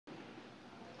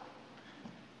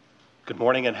Good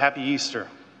morning and happy Easter.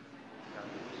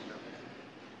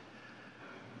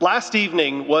 Last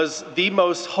evening was the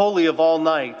most holy of all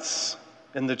nights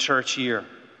in the church year.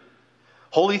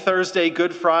 Holy Thursday,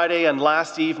 Good Friday, and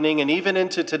last evening, and even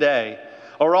into today,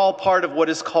 are all part of what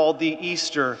is called the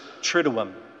Easter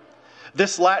Triduum.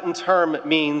 This Latin term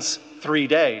means 3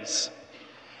 days.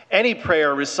 Any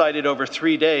prayer recited over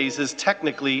 3 days is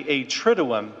technically a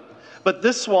Triduum, but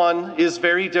this one is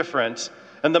very different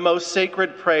and the most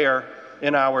sacred prayer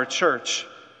in our church.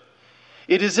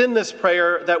 It is in this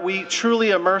prayer that we truly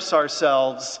immerse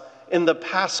ourselves in the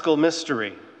Paschal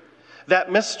mystery,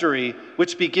 that mystery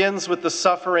which begins with the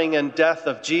suffering and death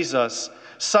of Jesus,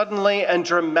 suddenly and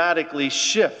dramatically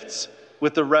shifts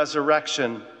with the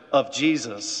resurrection of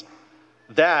Jesus.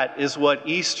 That is what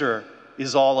Easter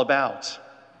is all about.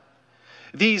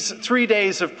 These 3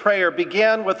 days of prayer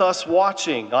began with us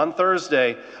watching on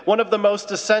Thursday one of the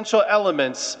most essential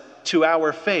elements to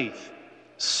our faith,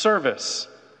 service.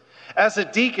 As a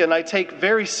deacon, I take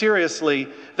very seriously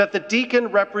that the deacon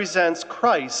represents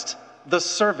Christ, the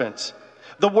servant.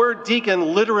 The word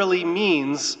deacon literally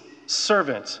means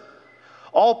servant.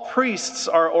 All priests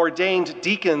are ordained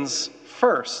deacons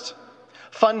first.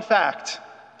 Fun fact,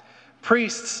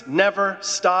 priests never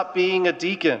stop being a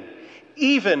deacon,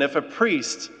 even if a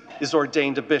priest is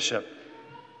ordained a bishop.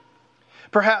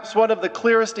 Perhaps one of the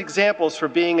clearest examples for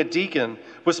being a deacon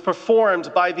was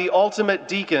performed by the ultimate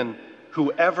deacon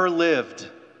who ever lived.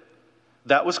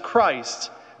 That was Christ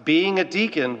being a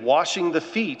deacon, washing the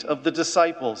feet of the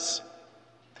disciples.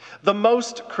 The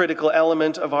most critical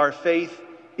element of our faith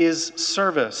is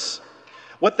service.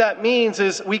 What that means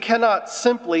is we cannot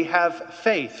simply have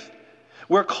faith.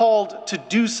 We're called to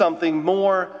do something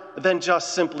more than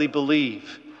just simply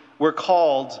believe. We're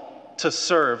called to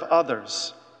serve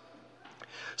others.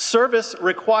 Service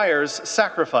requires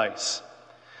sacrifice.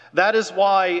 That is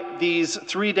why these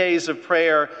 3 days of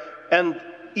prayer and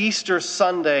Easter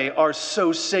Sunday are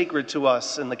so sacred to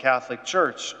us in the Catholic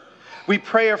Church. We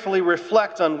prayerfully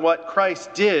reflect on what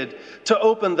Christ did to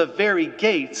open the very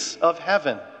gates of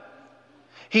heaven.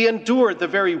 He endured the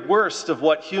very worst of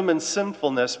what human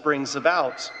sinfulness brings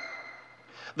about.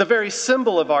 The very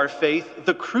symbol of our faith,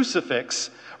 the crucifix,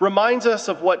 reminds us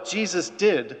of what Jesus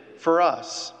did for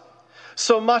us.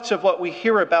 So much of what we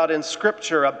hear about in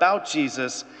Scripture about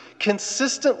Jesus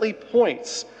consistently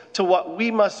points to what we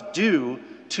must do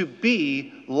to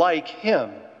be like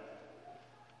him.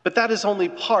 But that is only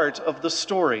part of the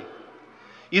story.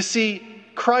 You see,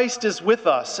 Christ is with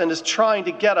us and is trying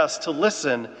to get us to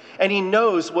listen, and he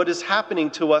knows what is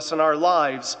happening to us in our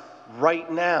lives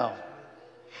right now.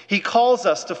 He calls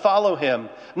us to follow him,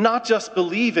 not just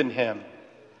believe in him.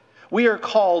 We are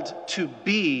called to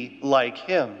be like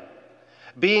him.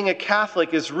 Being a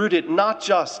Catholic is rooted not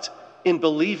just in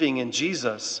believing in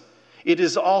Jesus, it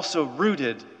is also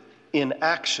rooted in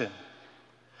action.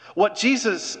 When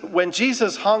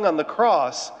Jesus hung on the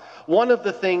cross, one of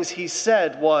the things he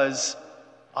said was,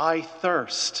 "I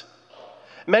thirst."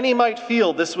 Many might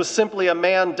feel this was simply a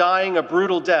man dying a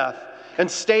brutal death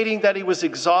and stating that he was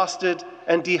exhausted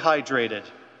and dehydrated.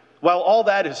 While all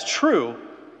that is true,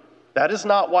 that is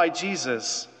not why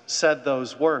Jesus said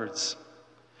those words.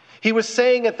 He was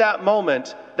saying at that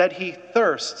moment that he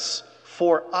thirsts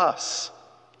for us.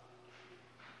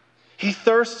 He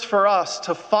thirsts for us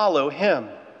to follow him.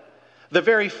 The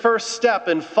very first step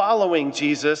in following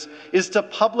Jesus is to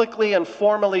publicly and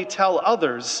formally tell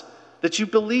others that you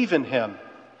believe in him.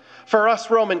 For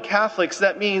us Roman Catholics,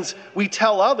 that means we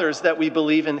tell others that we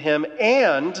believe in him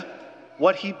and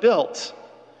what he built,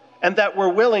 and that we're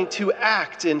willing to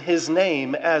act in his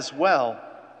name as well.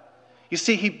 You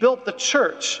see, he built the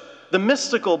church, the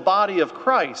mystical body of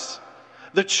Christ.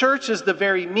 The church is the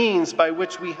very means by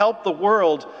which we help the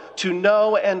world to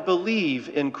know and believe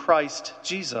in Christ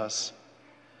Jesus.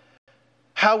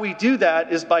 How we do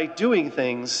that is by doing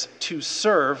things to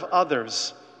serve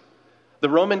others. The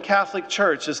Roman Catholic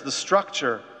Church is the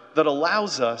structure that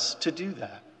allows us to do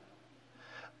that.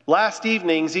 Last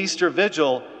evening's Easter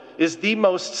Vigil is the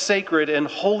most sacred and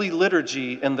holy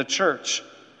liturgy in the church.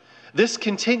 This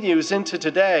continues into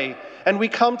today, and we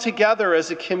come together as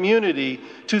a community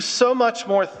to so much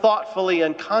more thoughtfully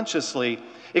and consciously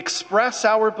express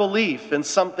our belief in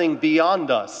something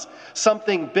beyond us,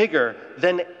 something bigger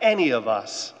than any of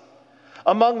us.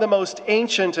 Among the most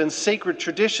ancient and sacred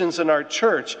traditions in our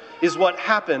church is what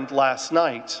happened last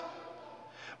night.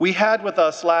 We had with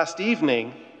us last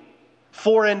evening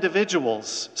 4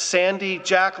 individuals, Sandy,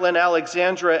 Jacqueline,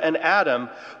 Alexandra, and Adam,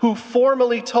 who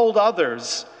formally told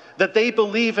others that they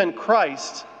believe in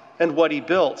Christ and what he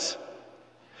built.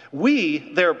 We,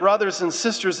 their brothers and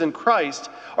sisters in Christ,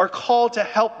 are called to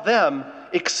help them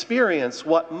experience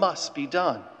what must be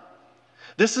done.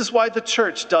 This is why the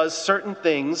church does certain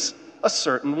things a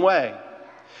certain way.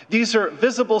 These are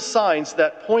visible signs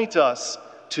that point us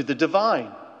to the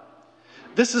divine.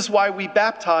 This is why we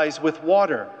baptize with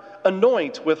water,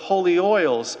 anoint with holy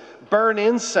oils, burn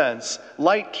incense,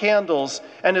 light candles,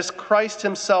 and as Christ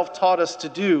himself taught us to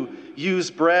do, use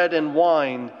bread and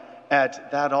wine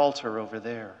at that altar over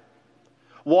there.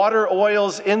 Water,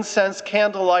 oils, incense,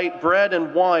 candlelight, bread,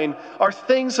 and wine are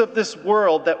things of this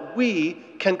world that we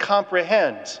can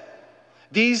comprehend.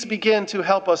 These begin to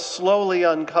help us slowly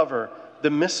uncover the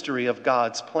mystery of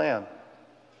God's plan.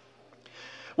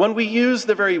 When we use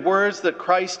the very words that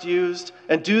Christ used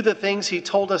and do the things he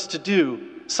told us to do,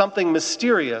 something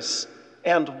mysterious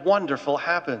and wonderful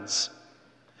happens.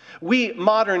 We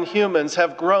modern humans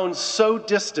have grown so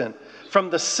distant from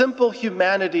the simple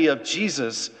humanity of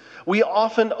Jesus, we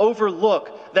often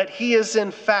overlook that he is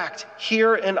in fact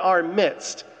here in our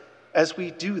midst as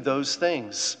we do those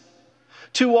things.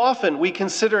 Too often we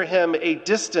consider him a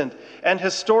distant and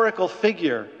historical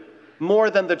figure more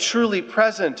than the truly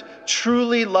present,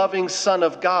 truly loving Son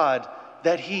of God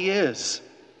that he is.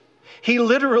 He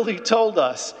literally told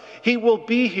us he will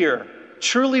be here,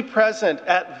 truly present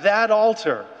at that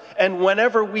altar and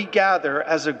whenever we gather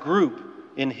as a group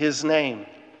in his name.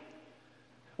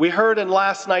 We heard in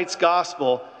last night's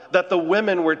gospel that the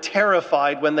women were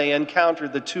terrified when they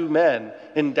encountered the two men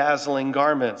in dazzling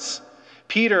garments.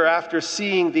 Peter, after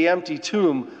seeing the empty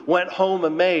tomb, went home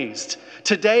amazed.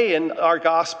 Today in our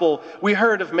gospel, we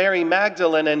heard of Mary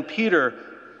Magdalene and Peter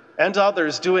and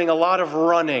others doing a lot of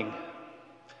running.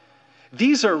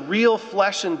 These are real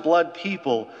flesh and blood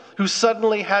people who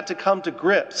suddenly had to come to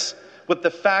grips with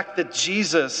the fact that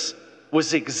Jesus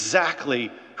was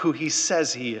exactly who he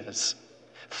says he is.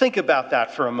 Think about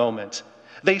that for a moment.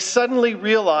 They suddenly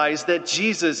realized that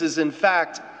Jesus is in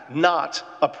fact not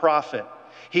a prophet.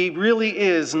 He really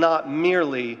is not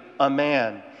merely a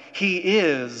man. He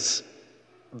is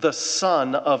the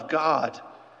Son of God.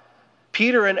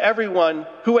 Peter and everyone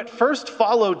who at first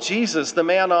followed Jesus, the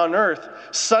man on earth,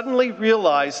 suddenly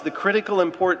realized the critical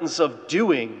importance of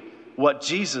doing what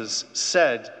Jesus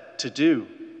said to do.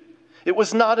 It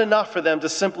was not enough for them to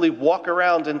simply walk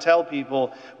around and tell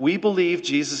people, we believe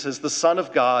Jesus is the Son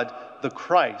of God, the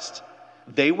Christ.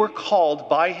 They were called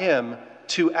by him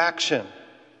to action.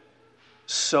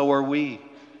 So are we.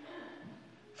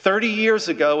 30 years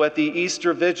ago at the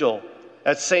Easter Vigil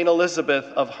at St. Elizabeth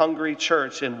of Hungary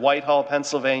Church in Whitehall,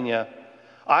 Pennsylvania,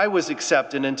 I was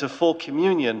accepted into full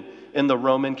communion in the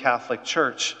Roman Catholic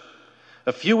Church.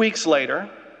 A few weeks later,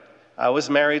 I was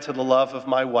married to the love of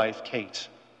my wife, Kate.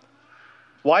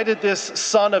 Why did this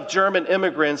son of German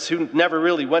immigrants who never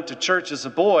really went to church as a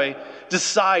boy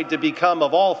decide to become,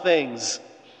 of all things,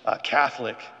 a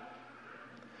Catholic?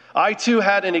 I too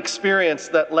had an experience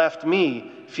that left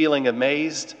me feeling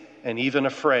amazed and even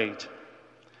afraid.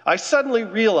 I suddenly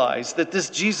realized that this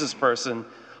Jesus person,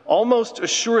 almost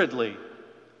assuredly,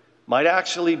 might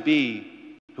actually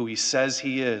be who he says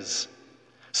he is.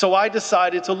 So I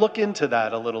decided to look into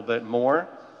that a little bit more.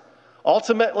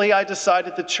 Ultimately, I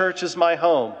decided the church is my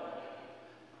home.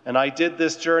 And I did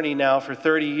this journey now for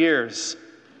 30 years.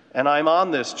 And I'm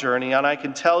on this journey, and I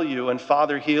can tell you, and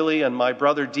Father Healy and my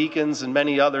brother Deacons and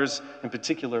many others, in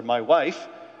particular my wife,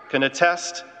 can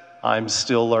attest, I'm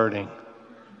still learning.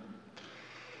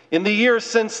 In the years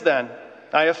since then,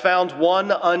 I have found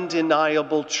one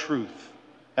undeniable truth,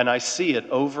 and I see it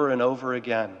over and over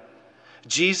again.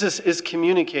 Jesus is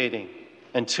communicating,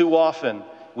 and too often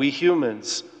we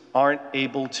humans aren't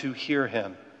able to hear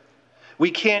him.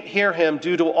 We can't hear him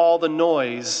due to all the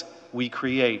noise we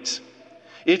create.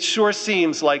 It sure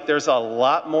seems like there's a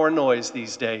lot more noise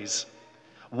these days.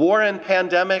 War and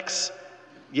pandemics,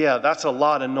 yeah, that's a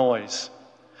lot of noise.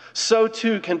 So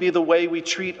too can be the way we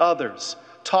treat others,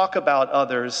 talk about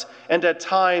others, and at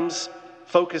times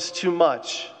focus too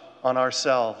much on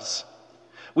ourselves.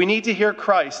 We need to hear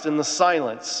Christ in the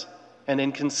silence and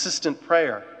in consistent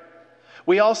prayer.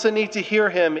 We also need to hear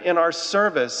him in our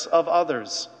service of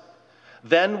others.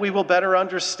 Then we will better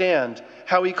understand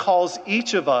how he calls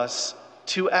each of us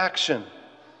to action.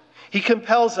 He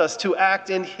compels us to act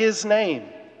in his name.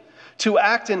 To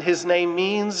act in his name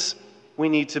means we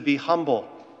need to be humble.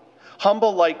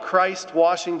 Humble like Christ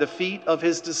washing the feet of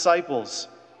his disciples.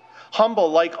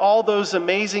 Humble like all those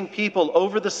amazing people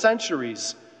over the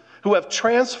centuries who have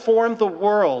transformed the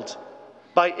world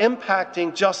by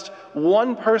impacting just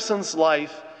one person's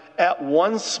life at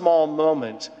one small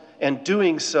moment and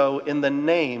doing so in the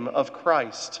name of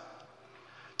Christ.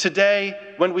 Today,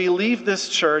 when we leave this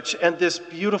church and this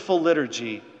beautiful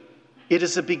liturgy, it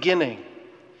is a beginning.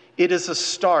 It is a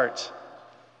start.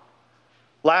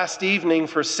 Last evening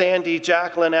for Sandy,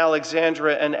 Jacqueline,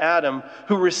 Alexandra, and Adam,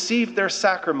 who received their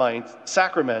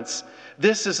sacraments,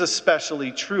 this is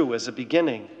especially true as a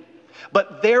beginning.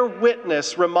 But their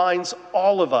witness reminds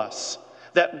all of us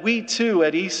that we too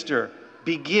at Easter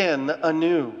begin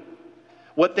anew.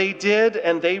 What they did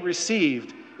and they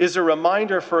received is a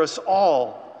reminder for us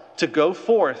all to go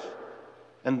forth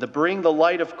and to bring the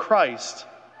light of Christ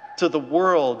to the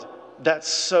world that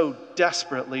so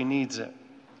desperately needs it.